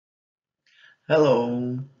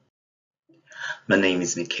Hello, my name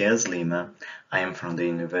is Mikeas Lima. I am from the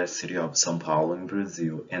University of São Paulo in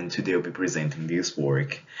Brazil, and today I'll be presenting this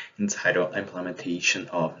work entitled Implementation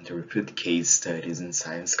of Interpreted Case Studies in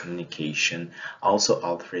Science Communication, also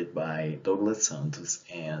authored by Douglas Santos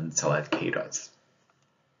and Celeste Queiroz.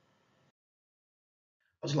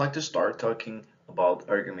 I would like to start talking about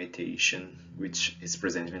argumentation, which is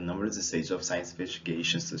presented in numerous stages of science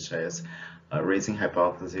investigation, such as raising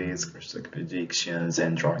hypotheses, constructing predictions,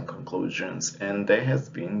 and drawing conclusions. And there has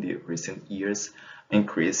been in the recent years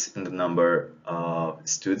increase in the number of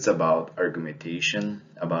studies about argumentation,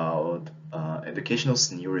 about educational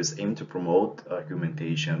scenarios aimed to promote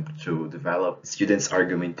argumentation, to develop students'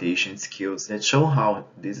 argumentation skills that show how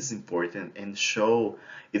this is important and show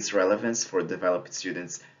its relevance for developing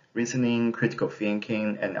students' reasoning, critical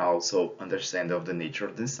thinking, and also understanding of the nature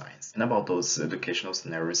of the science. And about those educational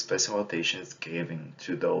scenarios, special attention is given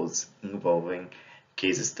to those involving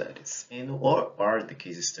case studies. And what are the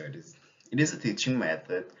case studies? It is a teaching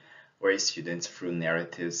method where students, through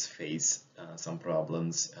narratives, face some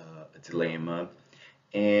problems, a dilemma,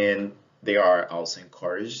 and they are also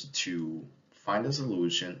encouraged to find a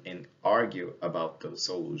solution and argue about those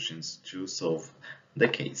solutions to solve the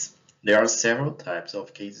case. There are several types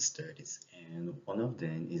of case studies, and one of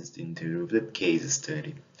them is the interpreted case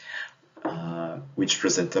study, which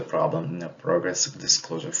presents a problem in a progressive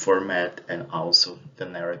disclosure format, and also the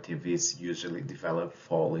narrative is usually developed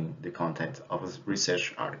following the content of a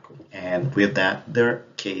research article. And with that, their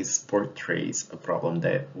case portrays a problem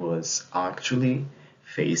that was actually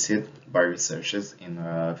faced by researchers in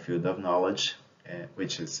a field of knowledge,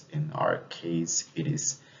 which is in our case, it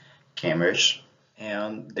is chemistry.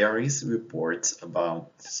 And there is reports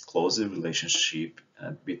about this close relationship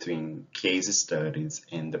between case studies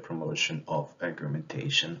and the promotion of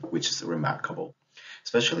argumentation, which is remarkable,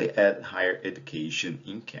 especially at higher education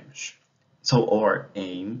in chemistry. So our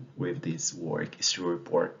aim with this work is to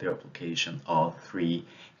report the application of three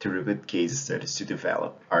interpreted case studies to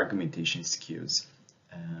develop argumentation skills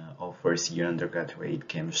of first-year undergraduate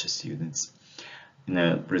chemistry students in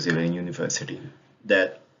a Brazilian university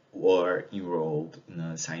that were enrolled in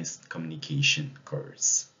a science communication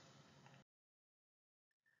course.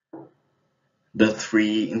 The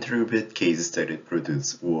three interpreted case studies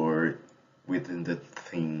produced were within the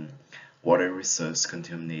theme water resource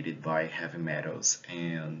contaminated by heavy metals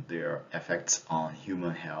and their effects on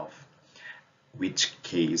human health, which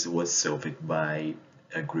case was solved by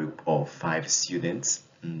a group of 5 students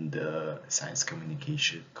in the science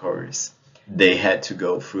communication course. They had to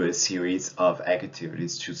go through a series of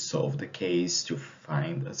activities to solve the case, to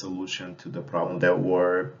find a solution to the problem that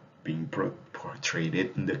were being portrayed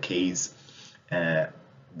in the case,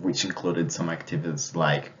 which included some activities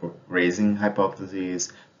like raising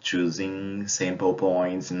hypotheses, choosing sample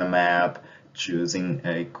points in a map, choosing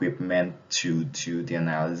equipment to do the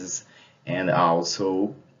analysis, and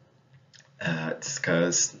also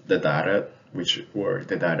discuss the data, which were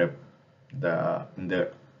the data in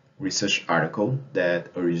the research article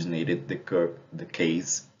that originated the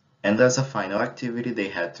case. And as a final activity, they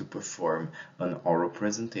had to perform an oral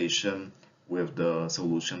presentation with the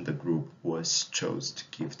solution the group was chose to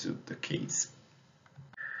give to the case.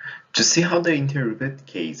 To see how the interpreted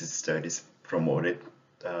case studies promoted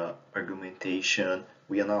argumentation,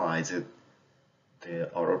 we analyzed the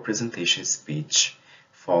oral presentation speech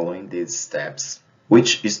following these steps,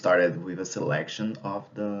 which started with a selection of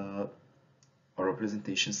the oral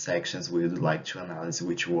presentation sections we would like to analyze,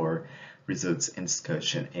 which were results and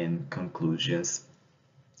discussion and conclusions,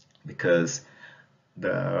 because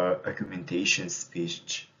the argumentation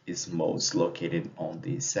speech is most located on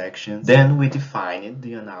these sections. Then we defined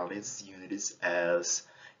the analysis units as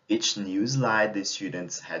each new slide the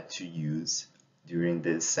students had to use during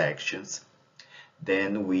these sections.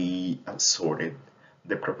 Then we sorted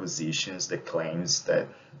the propositions, the claims that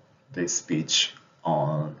the speech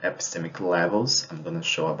on epistemic levels. I'm going to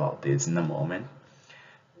show about this in a moment.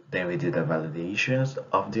 Then we did a validation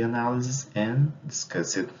of the analysis and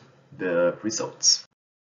discussed the results.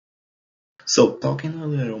 So talking a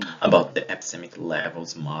little about the epistemic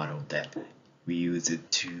levels model that we use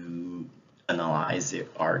it to analyze the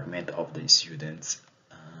argument of the students.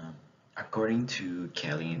 According to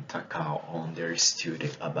Kelly and Takao on their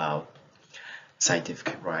study about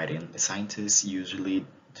scientific writing, scientists usually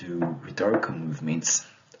do rhetorical movements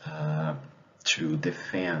to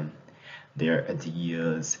defend their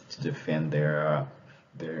ideas, to defend their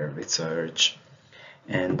research,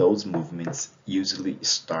 and those movements usually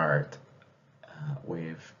start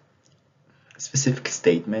with specific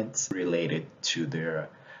statements related to their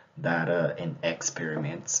data and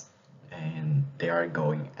experiments, and they are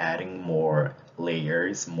going adding more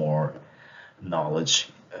layers, more knowledge,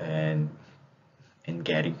 and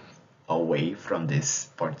getting away from this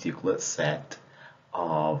particular set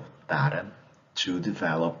of data to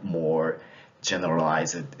develop more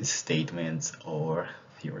generalized statements or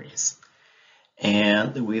theories.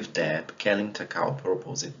 And with that, Kelly Takao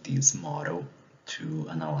proposed this model to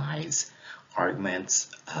analyze arguments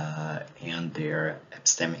and their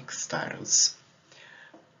epistemic status,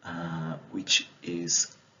 which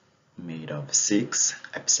is made of 6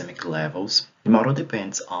 epistemic levels. The model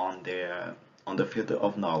depends on the field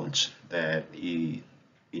of knowledge that it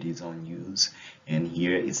is on use, and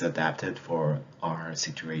here is adapted for our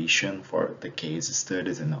situation, for the case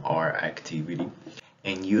studies and our activity.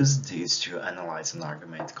 And use this to analyze an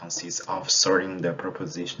argument consists of sorting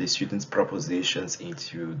the student's propositions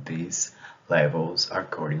into these levels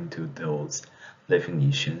according to those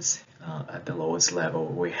definitions. At the lowest level,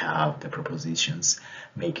 we have the propositions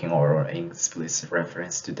making or explicit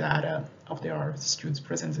reference to data of the art students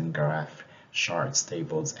present in graph, charts,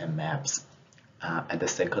 tables, and maps. At the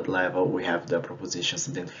second level, we have the propositions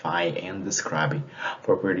identifying and describing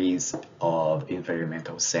properties of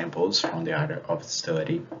environmental samples from the area of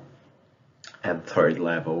study. At the third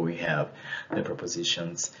level, we have the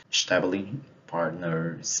propositions establishing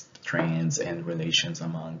partners, trends, and relations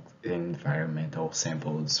among environmental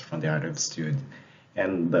samples from the area of study.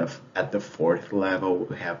 And at the fourth level,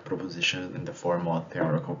 we have propositions in the form of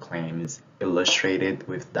theoretical claims illustrated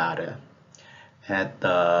with data. At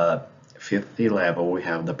the fifth level, we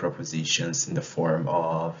have the propositions in the form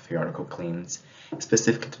of theoretical claims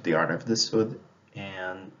specific to the art of the stud,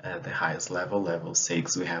 and at the highest level, level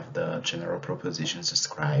 6, we have the general propositions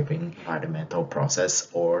describing environmental process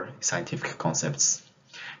or scientific concepts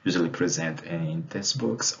usually present in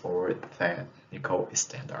textbooks or technical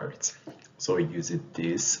standards. So we use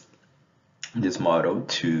this model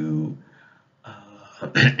to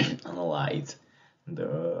analyze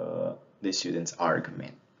the student's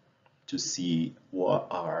argument to see what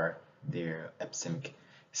are their epistemic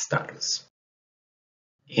status.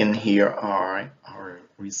 And here are our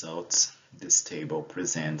results. This table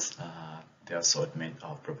presents the assortment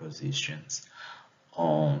of propositions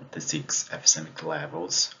on the 6 epistemic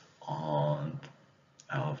levels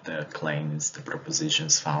of the claims, the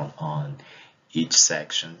propositions found on each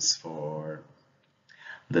sections for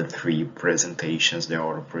the 3 presentations, the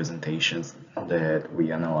oral presentations that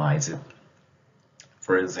we analyzed.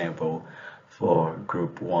 For example, for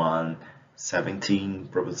group 1, 17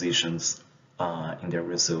 propositions in the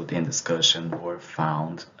result and discussion were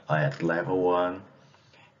found at level 1,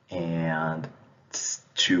 and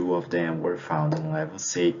 2 of them were found in level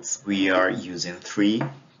 6. We are using 3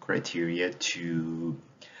 criteria to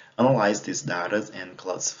analyze these data and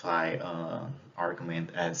classify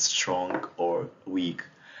argument as strong or weak.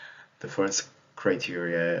 The first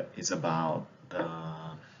criteria is about the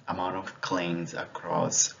amount of claims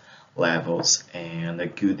across levels, and a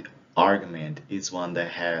good argument is one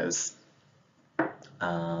that has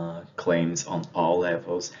claims on all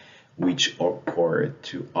levels which occur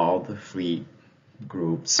to all the 3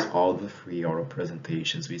 groups, all the 3 oral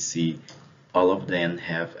presentations we see. All of them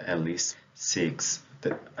have at least 6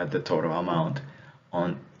 at the total amount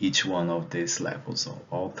on each one of these levels, so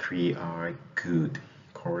all 3 are good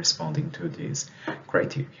corresponding to this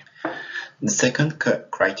criteria. The second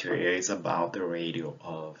criteria is about the ratio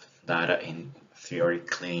of data and theory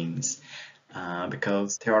claims,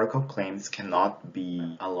 because theoretical claims cannot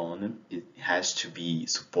be alone, it has to be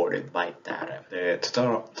supported by data. The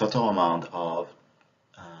total amount of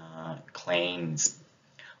claims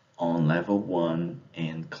on level 1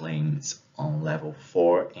 and claims on level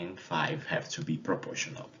 4 and 5 have to be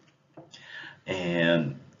proportional,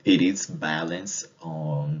 and it is balanced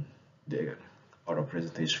on the oral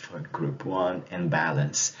presentation for group 1 and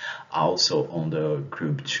balance also on the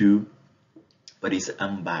group 2, but it's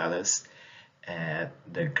unbalanced at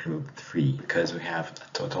the group 3 because we have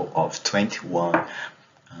a total of 21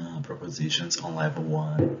 propositions on level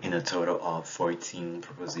 1 and a total of 14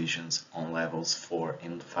 propositions on levels 4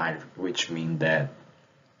 and 5, which means that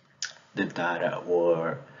the data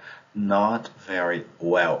were not very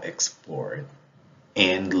well explored.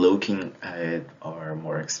 And looking at our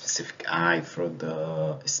more specific eye for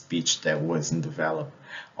the speech that wasn't developed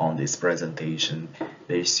on this presentation,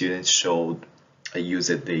 the students showed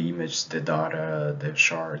used the image, the data, the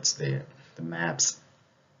charts, the maps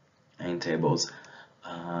and tables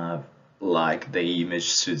like the image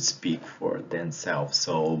should speak for themselves.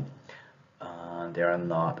 So there are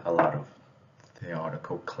not a lot of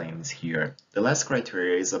theoretical claims here. The last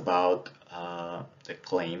criteria is about the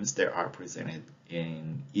claims that are presented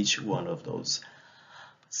in each one of those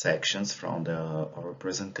sections from our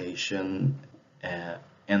presentation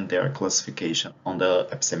and their classification on the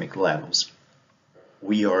epistemic levels.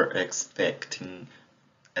 We are expecting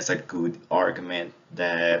as a good argument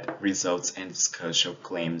that results and discussion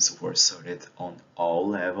claims were sorted on all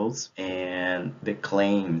levels, and the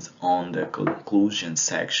claims on the conclusion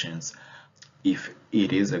sections, if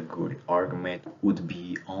it is a good argument, would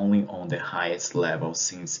be only on the highest level,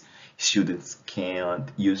 since students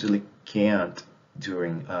usually can't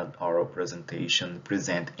during an oral presentation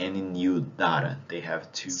present any new data. They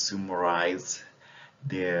have to summarize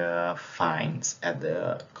their finds at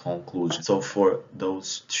the conclusion. So for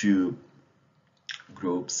those two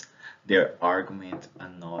groups, their arguments are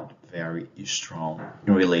not very strong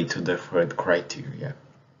in relate to the third criteria.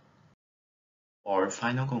 Our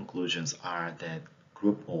final conclusions are that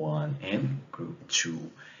Group 1 and Group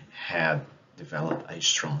 2 have developed a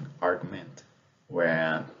strong argument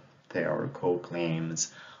where theoretical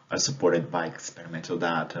claims are supported by experimental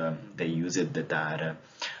data. They used the data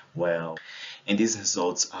well, and these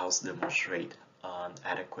results also demonstrate an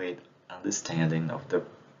adequate understanding of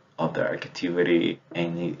the activity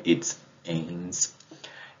and its aims.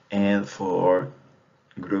 And for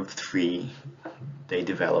Group 3, they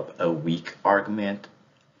develop a weak argument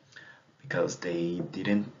because they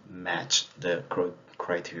didn't match the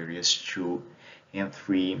criteria 2 and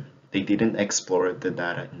 3. They didn't explore the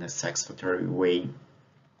data in a satisfactory way,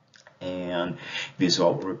 and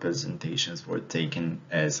visual representations were taken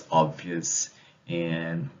as obvious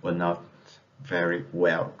and were not very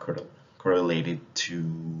well correlated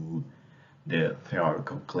to the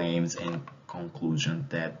theoretical claims and conclusion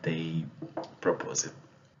that they proposed.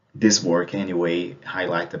 This work anyway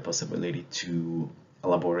highlights the possibility to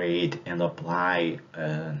elaborate and apply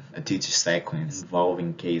a teaching sequence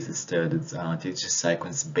involving case studies, teaching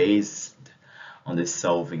sequence based on the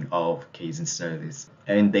solving of case studies.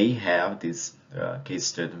 And they have this case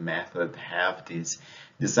study method have this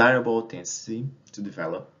desirable tendency to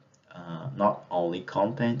develop not only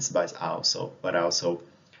contents but also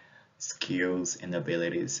skills and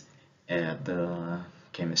abilities at the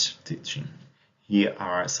chemistry teaching. Here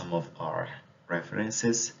are some of our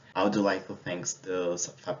references. I would like to thank the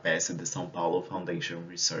FAPES, the São Paulo Foundation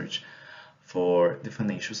Research, for the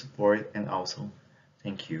financial support, and also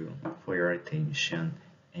thank you for your attention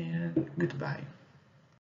and goodbye.